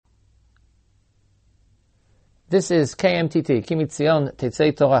This is KMTT, Kimitzion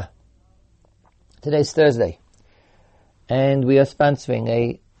Tetzei Torah. Today's Thursday, and we are sponsoring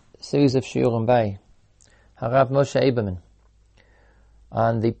a series of shiurim by Harav Moshe Eberman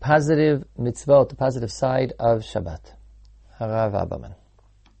on the positive mitzvot, the positive side of Shabbat. Harav Eberman.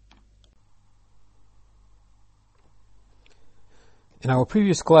 In our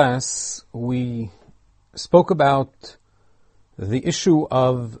previous class, we spoke about the issue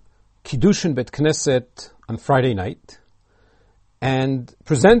of Kiddushin Bet Knesset on Friday night, and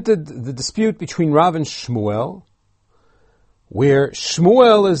presented the dispute between Rav and Shmuel, where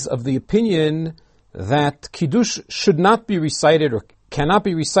Shmuel is of the opinion that Kiddush should not be recited or cannot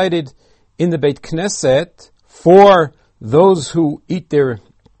be recited in the Beit Knesset for those who eat their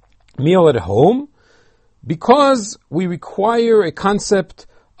meal at home, because we require a concept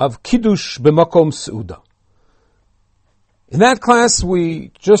of Kiddush b'makom seuda. In that class,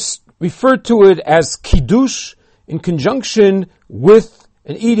 we just referred to it as Kiddush in conjunction with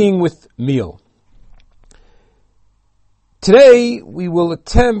an eating with meal. Today, we will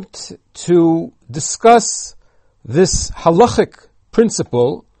attempt to discuss this halachic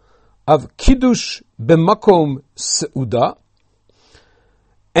principle of Kiddush b'makom seuda,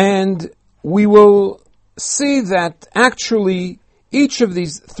 and we will see that actually each of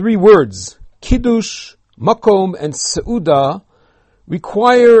these three words, Kiddush, Makom, and Seuda,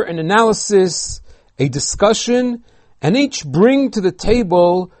 require an analysis, a discussion, and each bring to the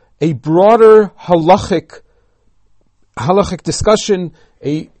table a broader halachic discussion,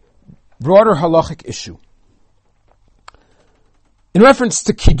 a broader halachic issue. In reference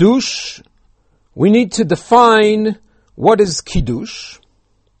to Kiddush, we need to define what is Kiddush.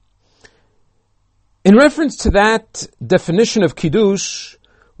 In reference to that definition of Kiddush,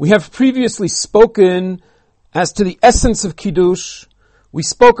 we have previously spoken as to the essence of Kiddush. We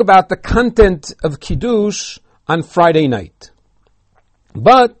spoke about the content of Kiddush on Friday night.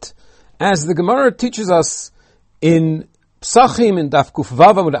 But, as the Gemara teaches us in Psachim in Daf Kuf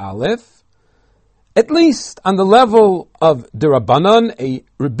Vav Amud Aleph, at least on the level of D'Rabbanan, a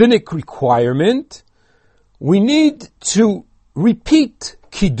rabbinic requirement, we need to repeat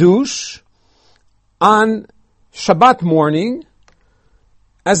Kiddush on Shabbat morning,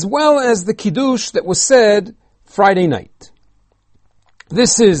 as well as the Kiddush that was said Friday night.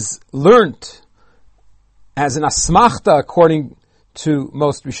 This is learnt as an asmachta, according to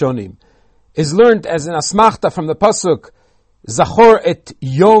most Rishonim, is learnt as an asmachta from the pasuk Zachor et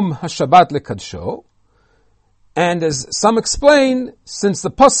Yom HaShabbat lekadsho, and as some explain, since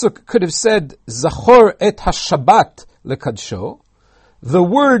the pasuk could have said Zachor et HaShabbat lekadsho, the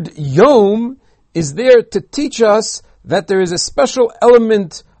word Yom is there to teach us that there is a special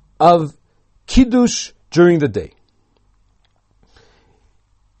element of Kiddush during the day.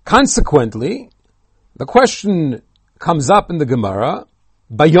 Consequently, the question comes up in the Gemara,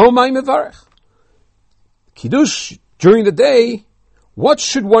 Bayom ay mevarech. Kiddush during the day, what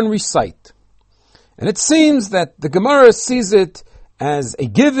should one recite? And it seems that the Gemara sees it as a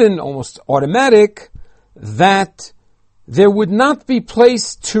given, almost automatic, that there would not be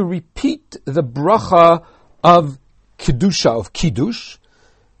place to repeat the bracha of Kiddusha, of Kiddush.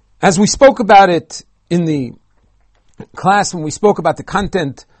 As we spoke about it in the class when we spoke about the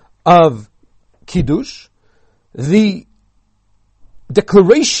content of Kiddush, the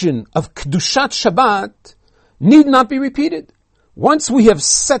declaration of Keddushat Shabbat need not be repeated. Once we have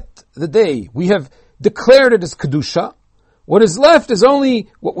set the day, we have declared it as Keddusha, what is left is only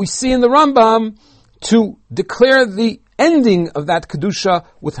what we see in the Rambam to declare the ending of that Kedusha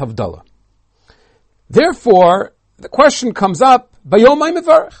with Havdalah. Therefore, the question comes up, Bayom ay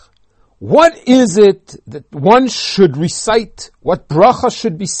mevarech. What is it that one should recite? What bracha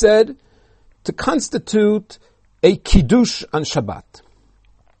should be said to constitute a Kiddush on Shabbat?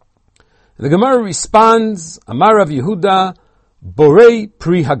 The Gemara responds, Amar Rav Yehuda, Borei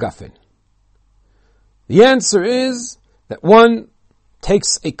Pri Hagafen. The answer is that one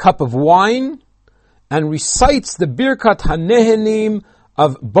takes a cup of wine and recites the Birkat HaNehenim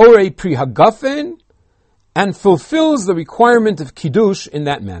of Borei Pri Hagafen and fulfills the requirement of Kiddush in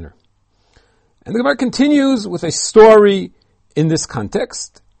that manner. And the Gemara continues with a story in this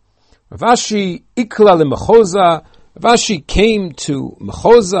context. Rav Ashi ikla leMechoza. Rav Ashi came to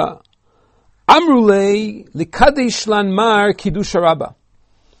Mechoza. Amrulei likadesh lan mar Kiddush Rabbah.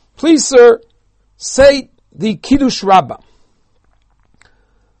 Please, sir, say the Kiddush Rabbah.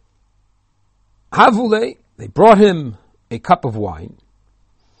 Havule, they brought him a cup of wine.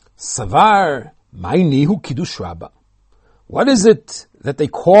 Savar, Mainihu Kiddush Rabbah. What is it that they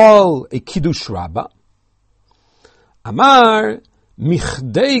call a Kiddush Rabbah? Amar,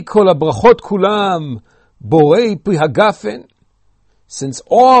 Michdei kol habrachot kulam, Borei Pri Hagafen, since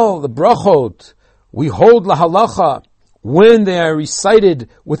all the brachot we hold lahalacha when they are recited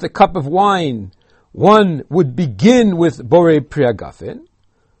with a cup of wine, one would begin with Borei Pri Hagafen.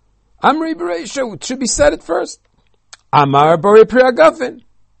 Amri Bereisha, it should be said at first. Amar Borei Pri Hagafen,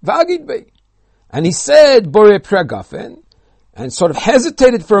 V'agid Bei. And he said Borei Pri Hagafen, and sort of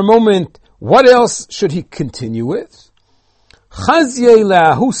hesitated for a moment, what else should he continue with? Chazyei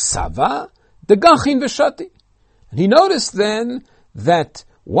le'ahu sava, degachin v'shati. And he noticed then that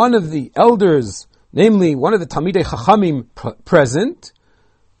one of the elders, namely one of the Talmidei Chachamim present,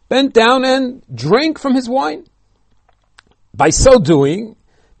 bent down and drank from his wine. By so doing,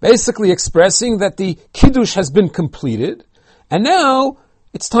 basically expressing that the Kiddush has been completed, and now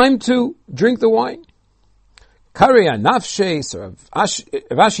it's time to drink the wine. Karei Nafshe, so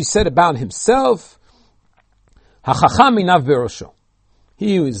Rashi said about himself, HaChacham minav berosho.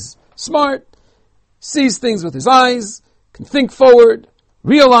 He was smart, sees things with his eyes, can think forward,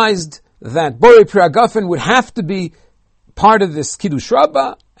 realized that Borei Pri Hagafen would have to be part of this Kiddush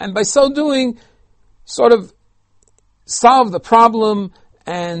Rabbah, and by so doing, sort of solved the problem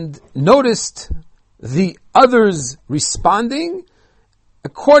and noticed the others responding,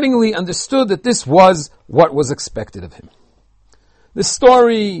 accordingly understood that this was what was expected of him. The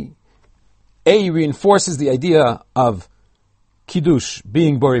story, reinforces the idea of Kiddush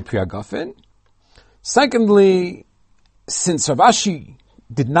being Borei Pri Hagafen. Secondly, since Rav Ashi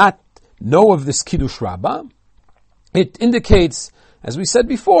did not know of this Kiddush Rabbah, it indicates, as we said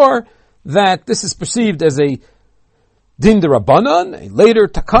before, that this is perceived as a din de Rabbanan, a later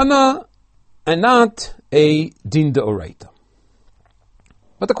takana, and not a din de Oraita.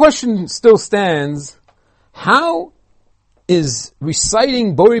 But the question still stands, how is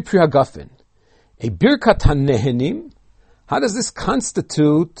reciting Borei Pri Hagafen a Birkat HaNehenim? How does this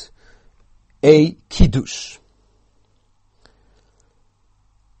constitute a Kiddush?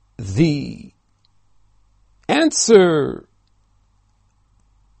 The answer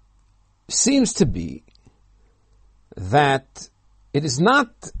seems to be that it is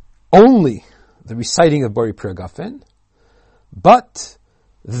not only the reciting of Borei Pri Hagafen, but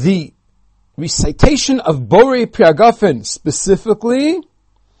the recitation of Borei Pri Hagafen specifically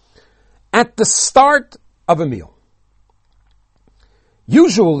at the start of a meal.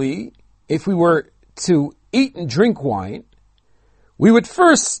 Usually, if we were to eat and drink wine, we would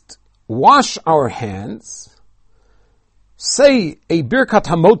first wash our hands, say a Birkat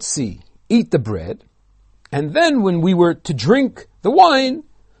HaMotzi, eat the bread, and then when we were to drink the wine,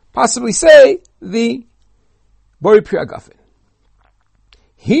 possibly say the Borei Pri Hagafen.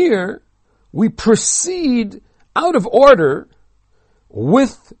 Here, we proceed out of order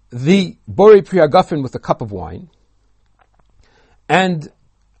with the Borei Pri Hagafen with a cup of wine, and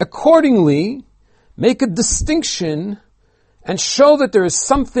accordingly make a distinction and show that there is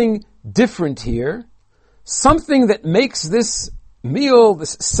something different here, something that makes this meal,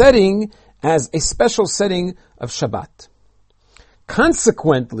 this setting, as a special setting of Shabbat.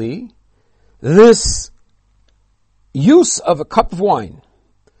 Consequently, this use of a cup of wine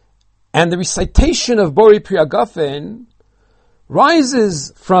and the recitation of Borei Pri Hagafen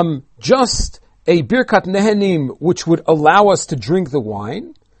rises from just a Birkat Nehenim, which would allow us to drink the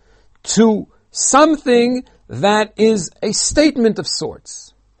wine, to something that is a statement of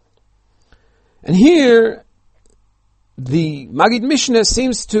sorts. And here, the Magid Mishneh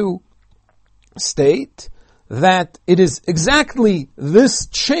seems to state that it is exactly this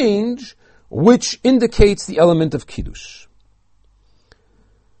change which indicates the element of Kiddush.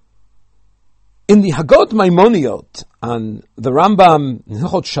 In the Hagot Maimoniot, on the Rambam,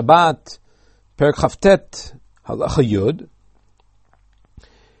 Hilchot Shabbat, Perek Chavtet, Halacha Yud,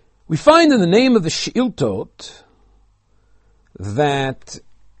 we find in the name of the Sheiltot that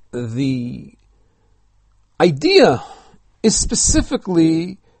the idea is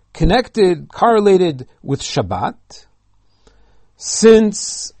specifically connected, correlated with Shabbat,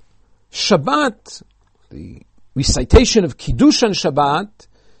 since Shabbat, the recitation of Kiddush on Shabbat,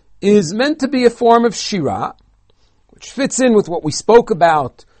 is meant to be a form of Shirah, which fits in with what we spoke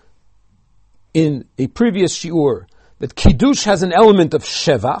about in a previous shiur, that Kiddush has an element of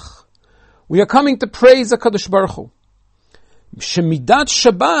Shevach. We are coming to praise HaKadosh Baruch Hu. Shemidat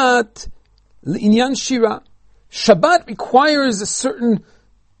Shabbat l'inyan Shirah. Shabbat requires a certain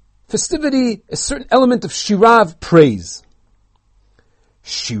festivity, a certain element of Shirah, of praise.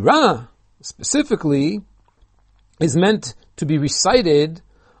 Shirah, specifically, is meant to be recited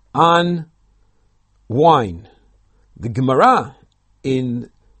on wine. The Gemara in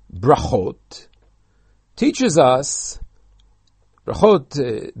Brachot teaches us,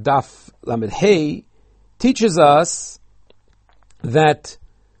 Brachot Daf Lamed Hey teaches us that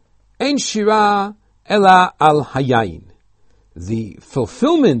Ein Shira Ela Al Hayayin. The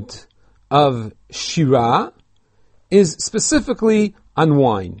fulfillment of Shira is specifically on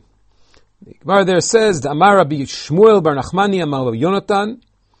wine. The Gemara there says, Amar Rabbi Shmuel bar Nachmani Amar Rabbi Yonatan,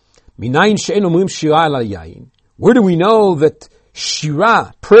 Minayin she'en omrim Shira Ela Yayin. Where do we know that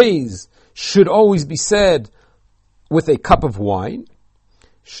Shira, praise, should always be said with a cup of wine?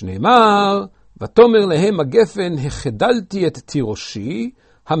 Shneimar, Vatomer lehem agefen hechedalti et tiroshi,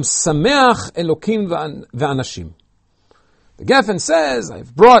 hamsameach elokim ve'anashim. The Geffen says,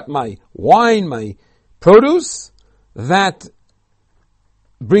 I've brought my wine, my produce, that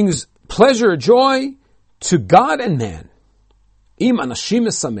brings pleasure, joy to God and man. Im anashim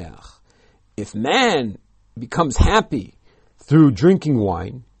esameach. If man becomes happy through drinking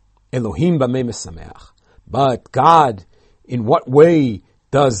wine, Elohim b'mei mesameach. But God, in what way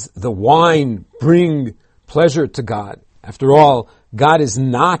does the wine bring pleasure to God? After all, God is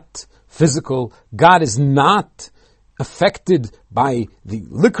not physical. God is not affected by the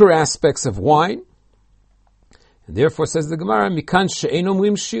liquor aspects of wine. And therefore, says the Gemara, Mikan she'ein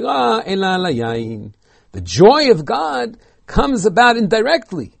omrim shira ela layayin. The joy of God comes about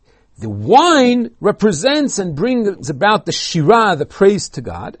indirectly. The wine represents and brings about the shira, the praise to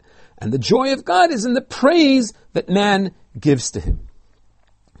God. And the joy of God is in the praise that man gives to him.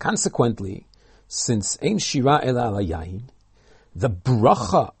 Consequently, since Ein Shira Ela Layayin, the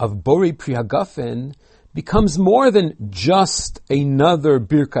bracha of Borei Pri Hagafen becomes more than just another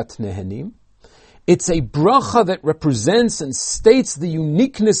Birkat Nehenim. It's a bracha that represents and states the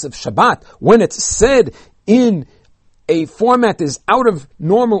uniqueness of Shabbat. When it's said in a format that is out of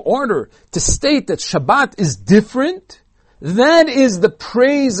normal order, to state that Shabbat is different, that is the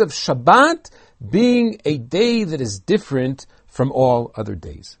praise of Shabbat being a day that is different from all other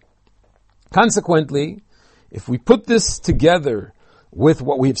days. Consequently, if we put this together with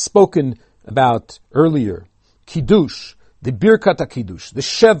what we have spoken about earlier, Kiddush, the Birkat HaKiddush, the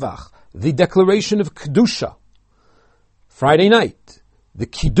Shevach, the declaration of Kedusha, Friday night, the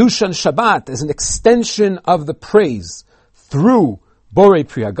Kiddush on Shabbat as an extension of the praise through Borei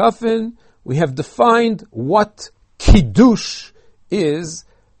Pri Hagafen, we have defined what Kiddush is,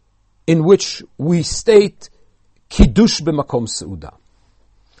 in which we state Kiddush b'makom seuda.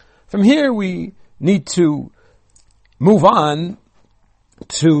 From here we need to move on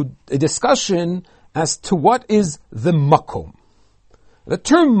to a discussion as to what is the makom. The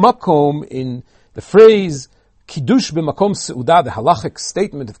term makom in the phrase Kiddush b'makom seuda, the halachic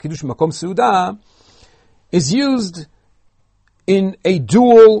statement of Kiddush b'makom seuda, is used in a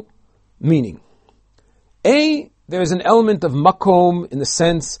dual meaning. There is an element of makom in the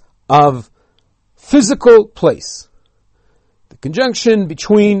sense of physical place. The conjunction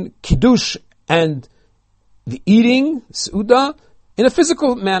between Kiddush and the eating, seuda, in a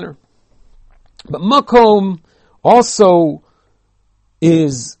physical manner. But makom also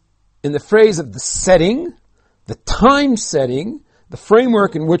is in the phrase of the setting, the time setting, the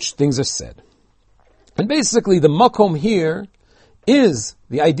framework in which things are said. And basically the makom here is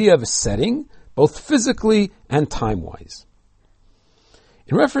the idea of a setting, both physically and time-wise.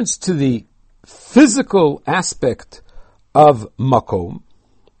 In reference to the physical aspect of makom,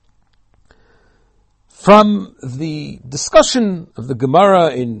 from the discussion of the Gemara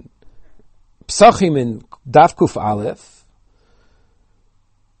in Psachim in Daf Kuf Aleph,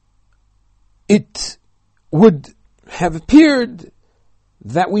 it would have appeared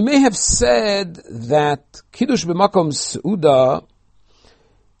that we may have said that Kiddush b'makom seuda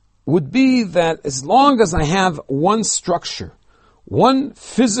would be that as long as I have one structure, one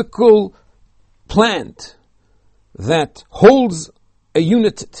physical plant that holds a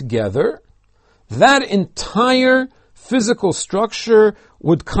unit together, that entire physical structure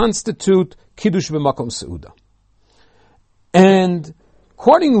would constitute Kiddush b'makom seuda. And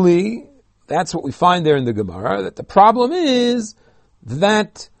accordingly, that's what we find there in the Gemara, that the problem is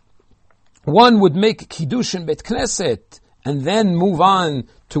that one would make Kiddush in Beit Knesset and then move on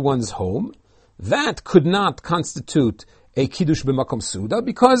to one's home. That could not constitute a Kiddush b'makom seuda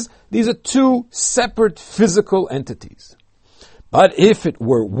because these are two separate physical entities. But if it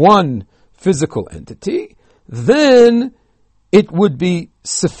were one physical entity, then it would be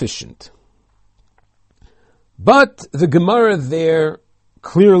sufficient. But the Gemara there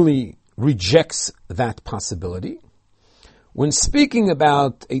clearly rejects that possibility. When speaking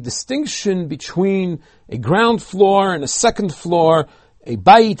about a distinction between a ground floor and a second floor, a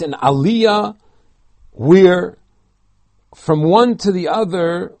bayit and aliyah, where from one to the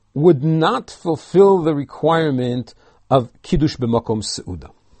other would not fulfill the requirement of Kiddush b'makom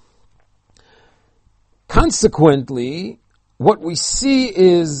seuda. Consequently, what we see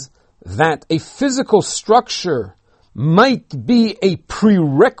is that a physical structure might be a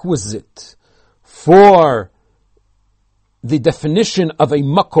prerequisite for the definition of a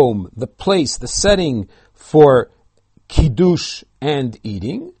makom, the place, the setting for kiddush and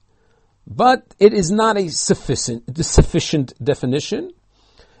eating, but it is not a sufficient definition,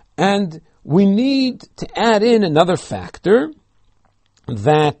 and we need to add in another factor,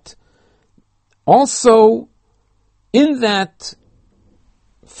 that also in that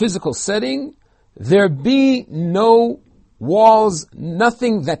physical setting there be no walls,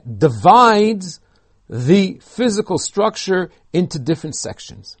 nothing that divides the physical structure into different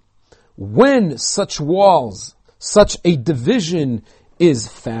sections. When such walls, such a division is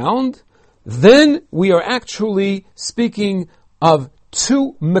found, then we are actually speaking of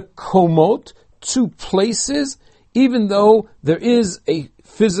two mekomot, two places, even though there is a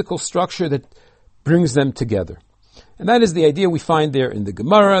physical structure that brings them together. And that is the idea we find there in the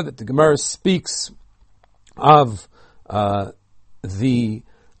Gemara, that the Gemara speaks of the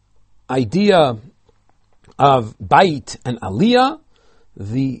idea of bait and aliyah,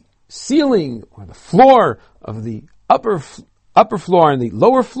 the ceiling or the floor of the upper floor and the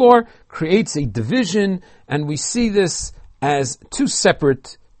lower floor creates a division, and we see this as two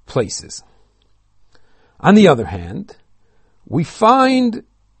separate places. On the other hand, we find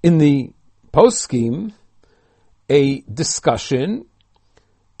in the poskim a discussion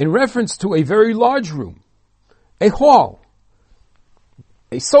in reference to a very large room, a hall,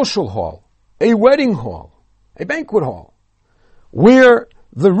 a social hall, a wedding hall, a banquet hall, where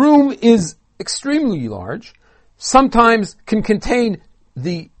the room is extremely large, sometimes can contain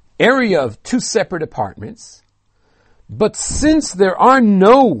the area of two separate apartments, but since there are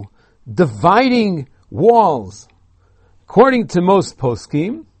no dividing walls, according to most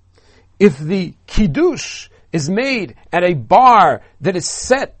poskim, if the kiddush is made at a bar that is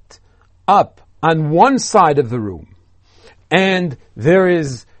set up on one side of the room, and there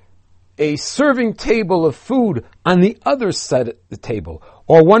is a serving table of food on the other side of the table,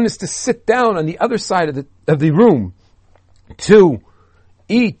 or one is to sit down on the other side of the room to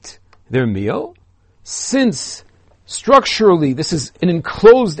eat their meal, since structurally this is an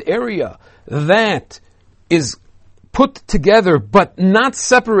enclosed area that is put together but not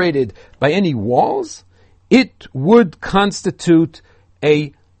separated by any walls, it would constitute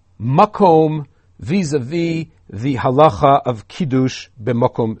a makom vis-a-vis the halacha of kiddush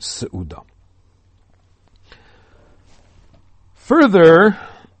b'makom seuda. Further,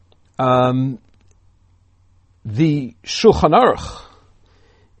 the Shulchan Aruch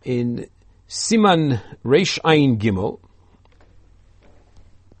in Siman Reish Ayin Gimel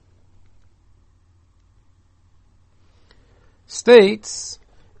states,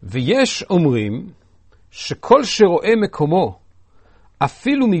 "V'yesh omrim shekol shero'e mekomo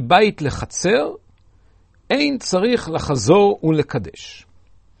afilu mibayit lechatzer ein tzarich lachazor ulekadesh."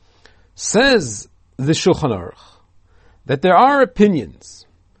 Says the Shulchan Aruch that there are opinions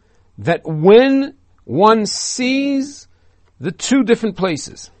that when one sees the two different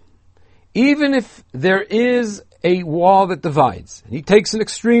places, even if there is a wall that divides, and he takes an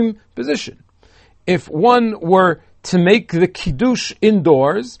extreme position, if one were to make the kiddush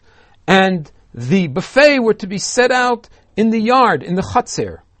indoors and the buffet were to be set out in the yard, in the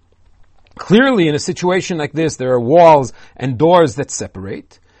chatzer, clearly in a situation like this there are walls and doors that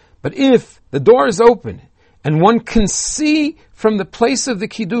separate, but if the door is open and one can see from the place of the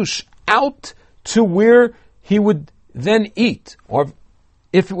kiddush out to where he would then eat, or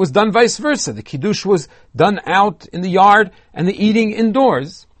if it was done vice versa, the kiddush was done out in the yard and the eating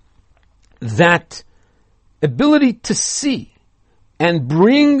indoors, that ability to see and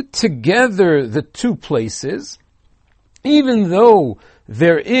bring together the two places, even though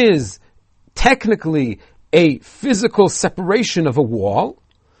there is technically a physical separation of a wall,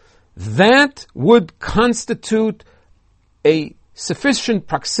 that would constitute a sufficient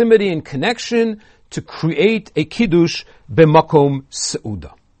proximity and connection to create a kiddush b'makom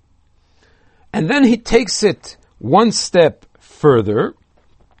seuda. And then he takes it one step further.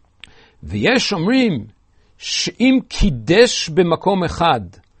 V'yesh omrim she'im kiddush b'makom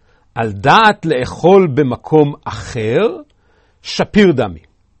echad al da'at le'echol b'makom acher shapir dami.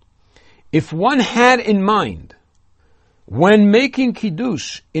 If one had in mind, when making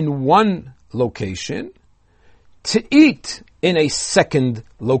kiddush in one location, to eat in a second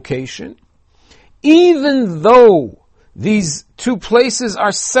location, even though these two places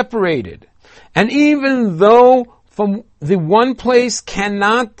are separated, and even though from the one place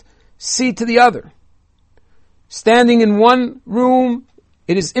cannot see to the other, standing in one room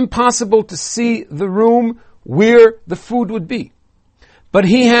it is impossible to see the room where the food would be. But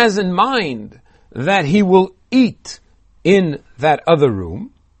he has in mind that he will eat in that other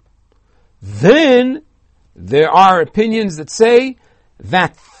room. Then there are opinions that say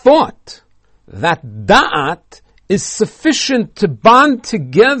that thought, that da'at, is sufficient to bond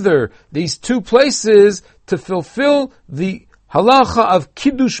together these two places to fulfill the halacha of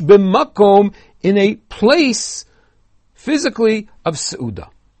kiddush b'makom in a place physically of seuda.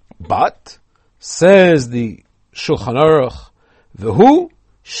 But, says the Shulchan Aruch, v'hu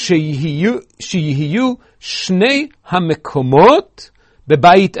sheyihiyu shnei hamekomot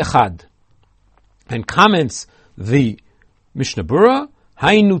bebayit echad. And comments the Mishnah Berurah,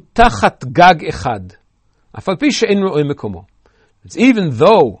 hainu tachat gag echad. It's even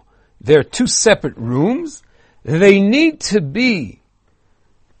though they're two separate rooms, they need to be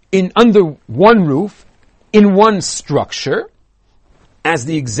under one roof, in one structure, as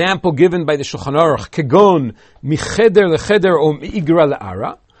the example given by the Shulchan Aruch, kegon micheder lecheder or mi'igra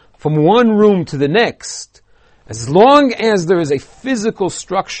le'ara, from one room to the next, as long as there is a physical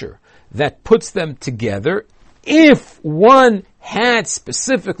structure that puts them together, if one had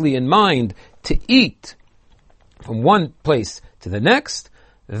specifically in mind to eat from one place to the next,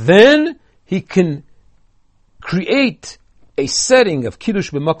 then he can create a setting of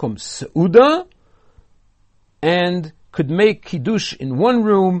Kiddush b'makom seuda and could make Kiddush in one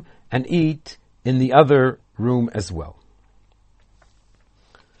room and eat in the other room as well.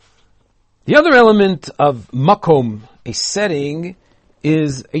 The other element of makom, a setting,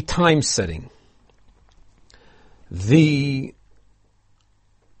 is a time setting. The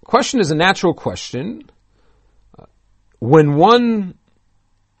question is a natural question. When one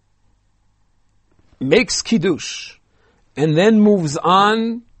makes Kiddush and then moves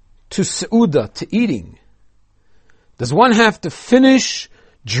on to Seuda, to eating, does one have to finish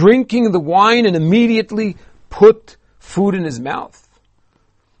drinking the wine and immediately put food in his mouth?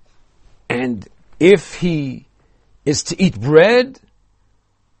 And if he is to eat bread,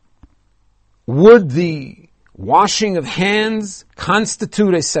 would the washing of hands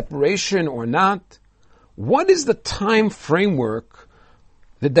constitute a separation or not? What is the time framework,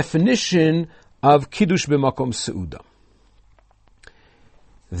 the definition of Kiddush b'makom seuda?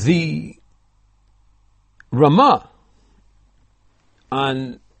 The Ramah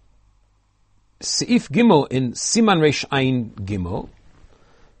on Seif Gimel in Siman Reish Ayin Gimel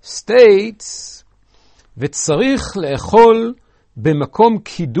states, "V'tzarich le'echol b'makom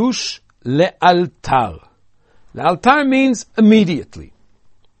kiddush le'altar." Le'altar means immediately.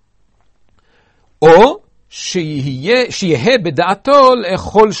 Or שיהיה בדעתו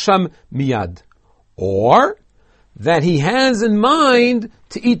לאכול שם מיד. Or that he has in mind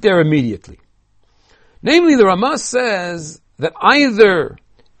to eat there immediately. Namely, the Ramah says that either,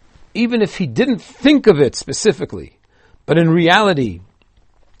 even if he didn't think of it specifically, but in reality,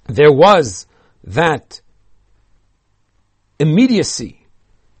 there was that immediacy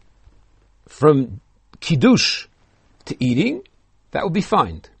from Kiddush to eating, that would be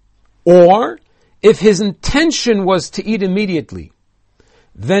fine. Or, if his intention was to eat immediately,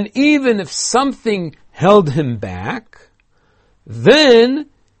 then even if something held him back, then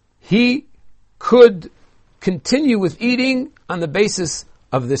he could continue with eating on the basis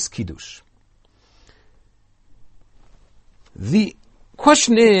of this Kiddush. The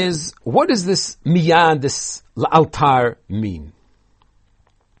question is, what does this miyad, this la'altar mean?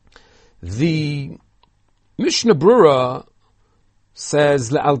 The Mishnah Berurah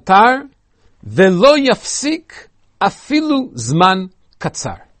says la'altar Velo yafsik afilu zman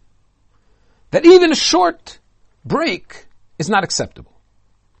katzar. That even a short break is not acceptable.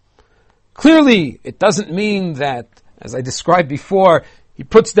 Clearly, it doesn't mean that, as I described before, he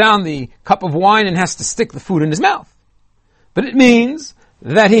puts down the cup of wine and has to stick the food in his mouth. But it means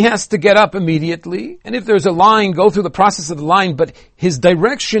that he has to get up immediately, and if there's a line, go through the process of the line, but his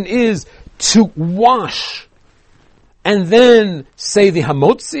direction is to wash and then say the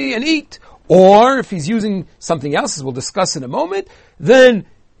hamotzi and eat. Or if he's using something else, as we'll discuss in a moment, then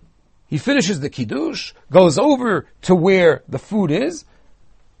he finishes the Kiddush, goes over to where the food is,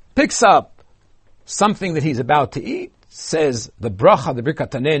 picks up something that he's about to eat, says the bracha, the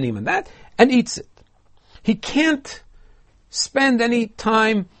birkat hanehenim and that, and eats it. He can't spend any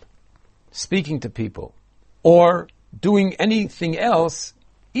time speaking to people or doing anything else,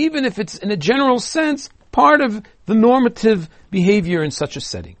 even if it's in a general sense part of the normative behavior in such a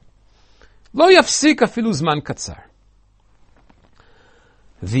setting. Lo yafsik afilu zman katzar.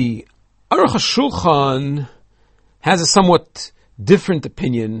 The Aruch HaShulchan has a somewhat different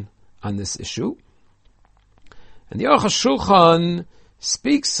opinion on this issue. And the Aruch HaShulchan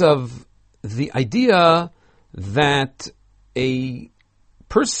speaks of the idea that a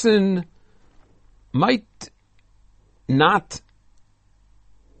person might not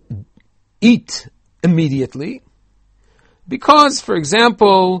eat immediately because, for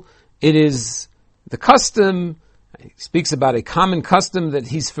example, it is the custom, he speaks about a common custom that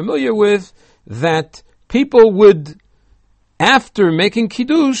he's familiar with, that people would, after making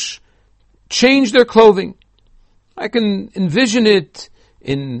Kiddush, change their clothing. I can envision it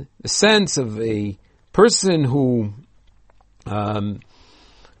in the sense of a person who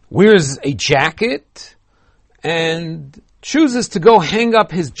wears a jacket and chooses to go hang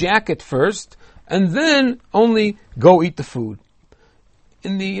up his jacket first and then only go eat the food.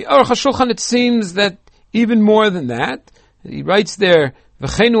 In the Aruch HaShulchan it seems that even more than that. He writes there,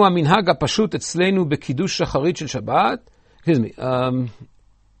 V'cheinu ha-minhag ha-pashut etzleinu b'kiddush shacharit shel Shabbat. Excuse me,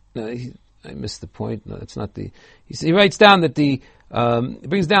 I missed the point. No, that's not the... He writes down that he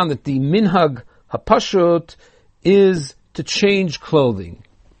brings down that the minhag ha-pashut is to change clothing.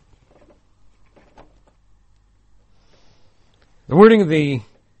 The wording of the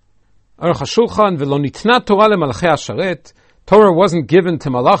Aruch HaShulchan, V'lo nitna Torah lemalachei hasharet. Torah wasn't given to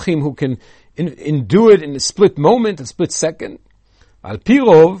malachim who can do it in a split moment, a split second. Al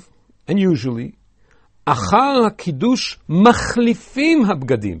pirov, and usually, achar ha-kiddush machlifim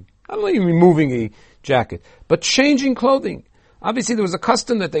ha-bgadim. Not only removing a jacket, but changing clothing. Obviously there was a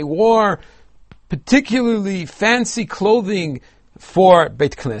custom that they wore particularly fancy clothing for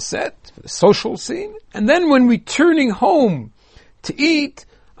Beit Knesset, for the social scene. And then when returning home to eat,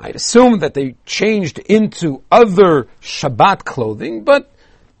 I'd assume that they changed into other Shabbat clothing, but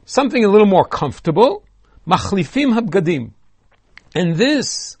something a little more comfortable. Machlifim habgadim. And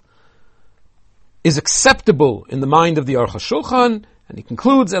this is acceptable in the mind of the Aruch HaShulchan, and he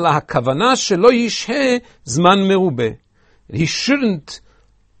concludes, Ela hakavana shelo yishhe zman merubeh. He shouldn't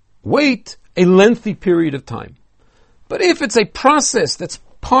wait a lengthy period of time. But if it's a process that's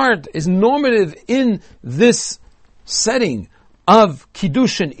is normative in this setting of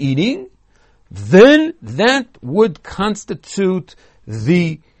Kiddush and eating, then that would constitute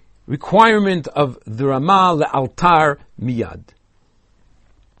the requirement of the Ramah le'altar miyad.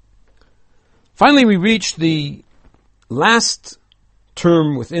 Finally, we reach the last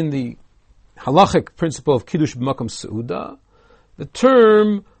term within the halachic principle of Kiddush b'makom Seudah, the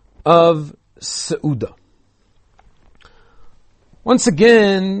term of Seudah. Once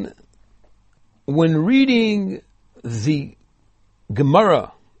again, when reading the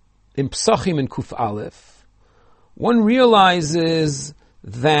Gemara in Psachim and Kuf Aleph, one realizes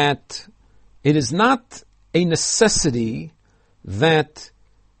that it is not a necessity that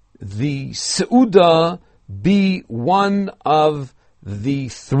the Seudah be one of the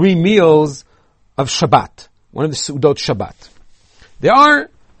 3 meals of Shabbat, one of the Seudot Shabbat. There are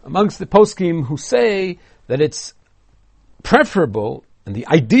amongst the poskim who say that it's preferable and the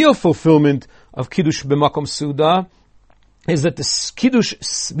ideal fulfillment of Kiddush b'makom Seudah is that the Kiddush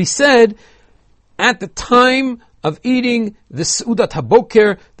be said at the time of eating the Seudat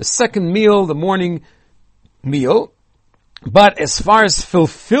HaBoker, the second meal, the morning meal. But as far as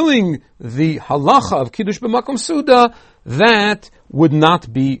fulfilling the halacha of Kiddush b'makom Seudah, that would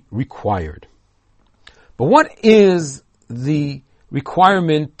not be required. But what is the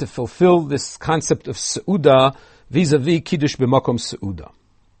requirement to fulfill this concept of Seudah vis-a-vis Kiddush b'makom Seudah?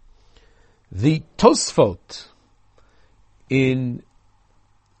 The Tosfot in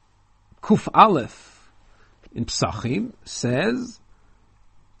Kuf Aleph in Psachim says,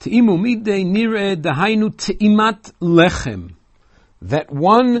 Te'imu midei nireh dahainu te'imat lechem, that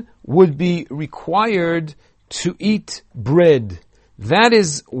one would be required to eat bread. That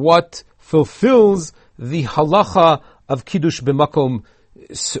is what fulfills the halacha of Kiddush b'makom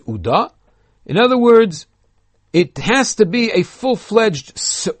Seudah. In other words, it has to be a full-fledged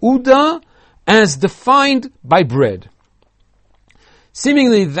Seudah as defined by bread.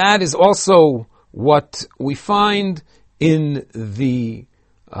 Seemingly that is also what we find in the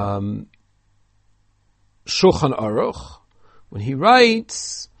Shulchan Aruch, when he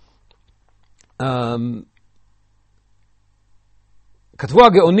writes, Katvu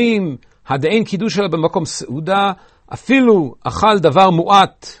HaGeonim, Hadein Kiddush b'makom Seudah, afilu achal davar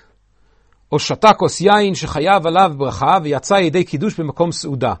mu'at, או שתה כוס יין שחייב עליו ברכה ויצא ידי קידוש במקום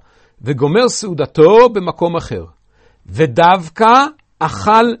סעודה וגומר סעודתו במקום אחר ודווקא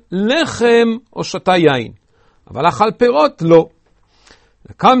אכל לחם או שתה יין אבל אכל פירות לא.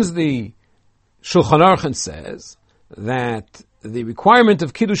 Comes the Shulchan Aruch and says that the requirement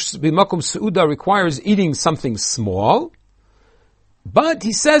of Kiddush b'makom Seudah requires eating something small, but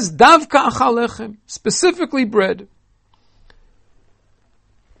he says davka achal lechem, specifically bread.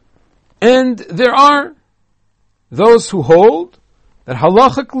 And there are those who hold that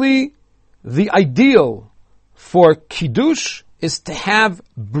halachically the ideal for kiddush is to have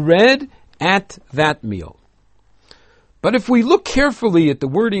bread at that meal. But if we look carefully at the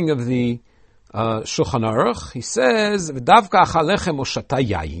wording of the Shulchan Aruch, he says, "V'davka achalechem o shata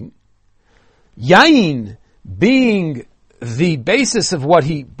yayin." Yayin being the basis of what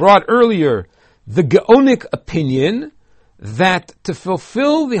he brought earlier, the Geonic opinion that to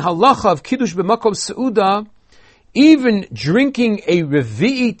fulfill the halacha of kiddush b'makom seuda, even drinking a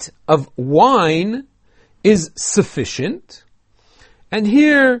revi'it of wine is sufficient. And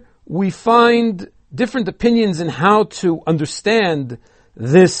here we find different opinions in how to understand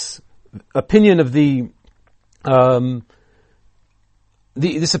this opinion of this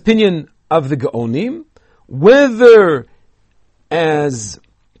opinion of the Geonim, whether as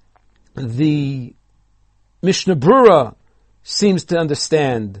the Mishnah Brura seems to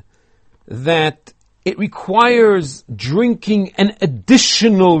understand that it requires drinking an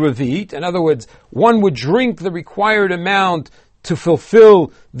additional revi'it. In other words, one would drink the required amount to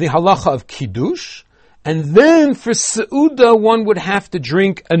fulfill the halacha of kiddush, and then for seuda one would have to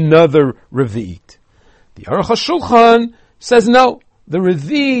drink another revi'it. The Aruch HaShulchan says no, the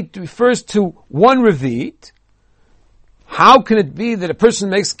revi'it refers to one revi'it. How can it be that a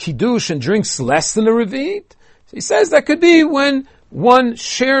person makes kiddush and drinks less than a revi'it? So he says that could be when one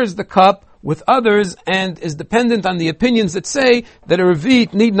shares the cup with others and is dependent on the opinions that say that a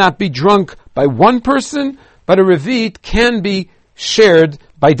revi'it need not be drunk by one person, but a revi'it can be shared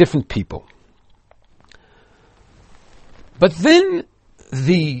by different people. But then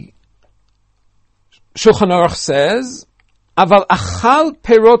the Shulchan Aruch says, "Aval achal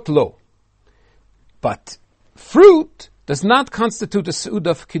perot lo," but fruit does not constitute a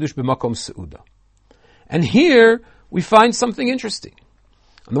seuda for kiddush b'makom seuda. And here we find something interesting.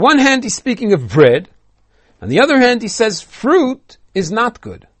 On the one hand, he's speaking of bread. On the other hand, he says fruit is not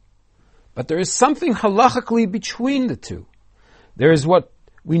good. But there is something halachically between the two. There is what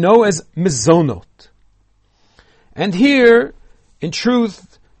we know as mezonot. And here, in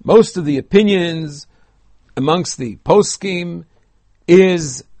truth, most of the opinions amongst the poskim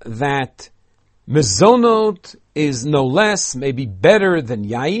is that mezonot is no less, maybe better than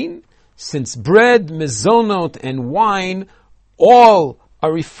yayin, since bread, mezonot, and wine all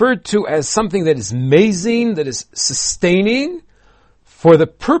are referred to as something that is mazin, that is sustaining. For the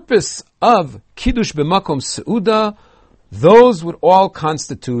purpose of kiddush b'makom seuda, those would all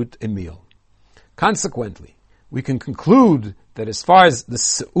constitute a meal. Consequently, we can conclude that as far as the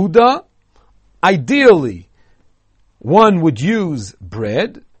seuda, ideally, one would use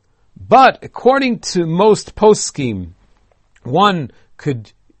bread, but according to most poskim, one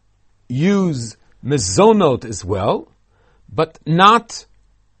could use mezonot as well, but not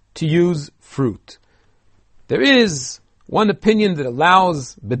to use fruit. There is one opinion that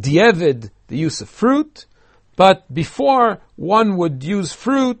allows b'diavad the use of fruit, but before one would use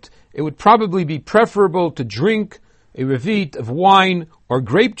fruit, it would probably be preferable to drink a revi'it of wine or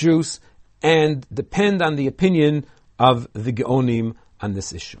grape juice and depend on the opinion of the Geonim on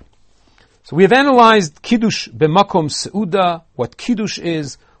this issue. So we have analyzed Kiddush b'makom seuda, what Kiddush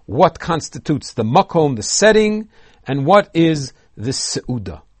is, what constitutes the makom, the setting, and what is the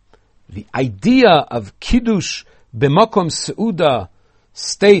seuda. The idea of Kiddush b'makom seuda,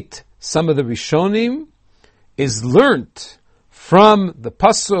 state some of the Rishonim, is learnt from the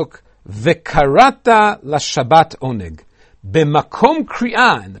pasuk Vekarata la Shabbat oneg. B'makom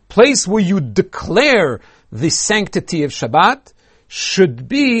kri'ah, in the place where you declare the sanctity of Shabbat, should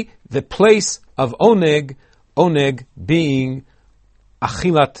be the place of oneg, oneg being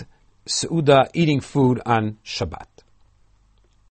achilat seuda, eating food on Shabbat.